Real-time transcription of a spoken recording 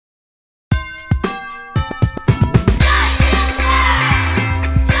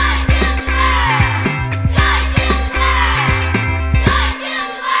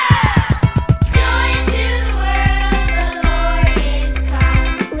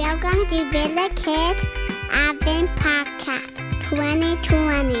to Villa Kids Advent Podcast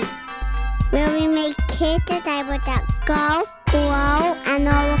 2020, where we make kids a Bible that go, grow, and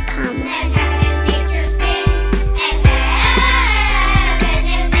overcome. And heaven and nature sing. And heaven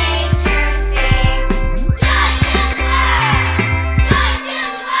and nature sing. Joy to the world! Joy to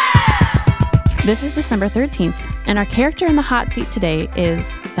the world! This is December 13th, and our character in the hot seat today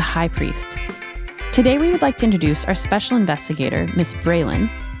is the High Priest. Today we would like to introduce our special investigator, Miss Braelyn,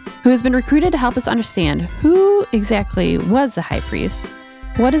 who has been recruited to help us understand who exactly was the High Priest,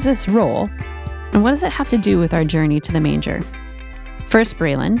 what is this role, and what does it have to do with our journey to the manger. First,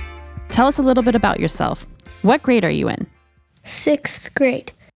 Braelyn, tell us a little bit about yourself. What grade are you in? 6th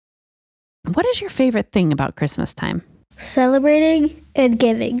grade. What is your favorite thing about Christmas time? Celebrating and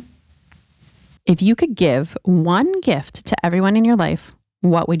giving. If you could give one gift to everyone in your life,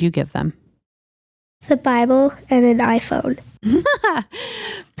 what would you give them? The Bible and an iPhone.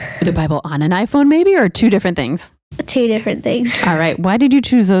 The Bible on an iPhone maybe, or two different things? 2 different things. All right. Why did you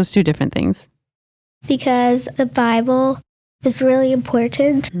choose those two different things? Because the Bible is really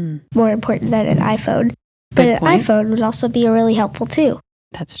important, more important than an iPhone. But Good an point. iPhone would also be really helpful too.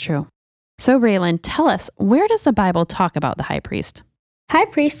 That's true. So, Braelyn, tell us, where does the Bible talk about the high priest? High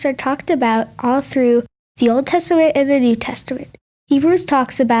priests are talked about all through the Old Testament and the New Testament. Hebrews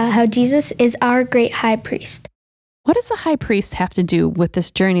talks about how Jesus is our great high priest. What does the high priest have to do with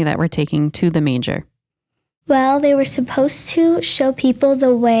this journey that we're taking to the manger? Well, they were supposed to show people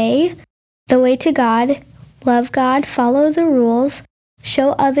the way to God, love God, follow the rules,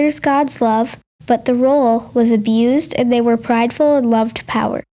 show others God's love, but the role was abused and they were prideful and loved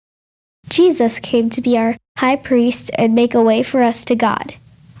power. Jesus came to be our high priest and make a way for us to God.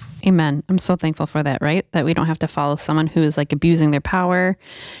 Amen. I'm so thankful for that, right? That we don't have to follow someone who is like abusing their power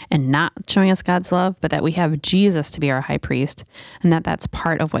and not showing us God's love, but that we have Jesus to be our high priest, and that's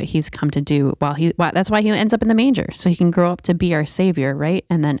part of what he's come to do. That's why he ends up in the manger, so he can grow up to be our savior, right?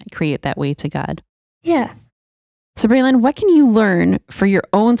 And then create that way to God. Yeah. So, Braelyn, what can you learn for your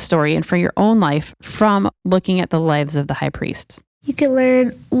own story and for your own life from looking at the lives of the high priests? You can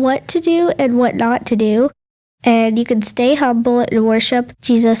learn what to do and what not to do, and you can stay humble and worship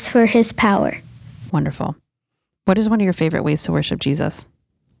Jesus for his power. Wonderful. What is one of your favorite ways to worship Jesus?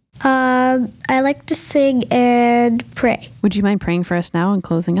 I like to sing and pray. Would you mind praying for us now and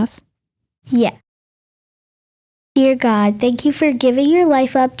closing us? Yeah. Dear God, thank you for giving your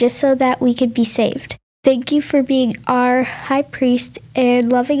life up just so that we could be saved. Thank you for being our high priest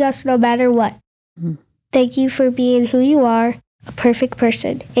and loving us no matter what. Thank you for being who you are, a perfect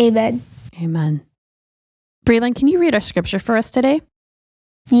person. Amen. Amen. Braelyn, can you read our scripture for us today?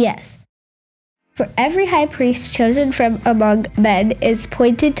 Yes. For every high priest chosen from among men is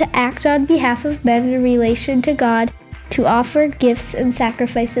appointed to act on behalf of men in relation to God, to offer gifts and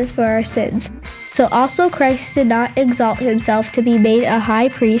sacrifices for our sins. So also Christ did not exalt himself to be made a high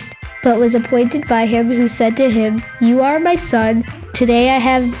priest, but was appointed by him who said to him, "You are my son, today I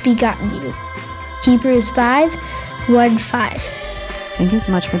have begotten you." Hebrews 5:1-5. Thank you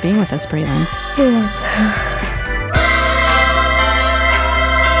so much for being with us, Braelyn. You're welcome.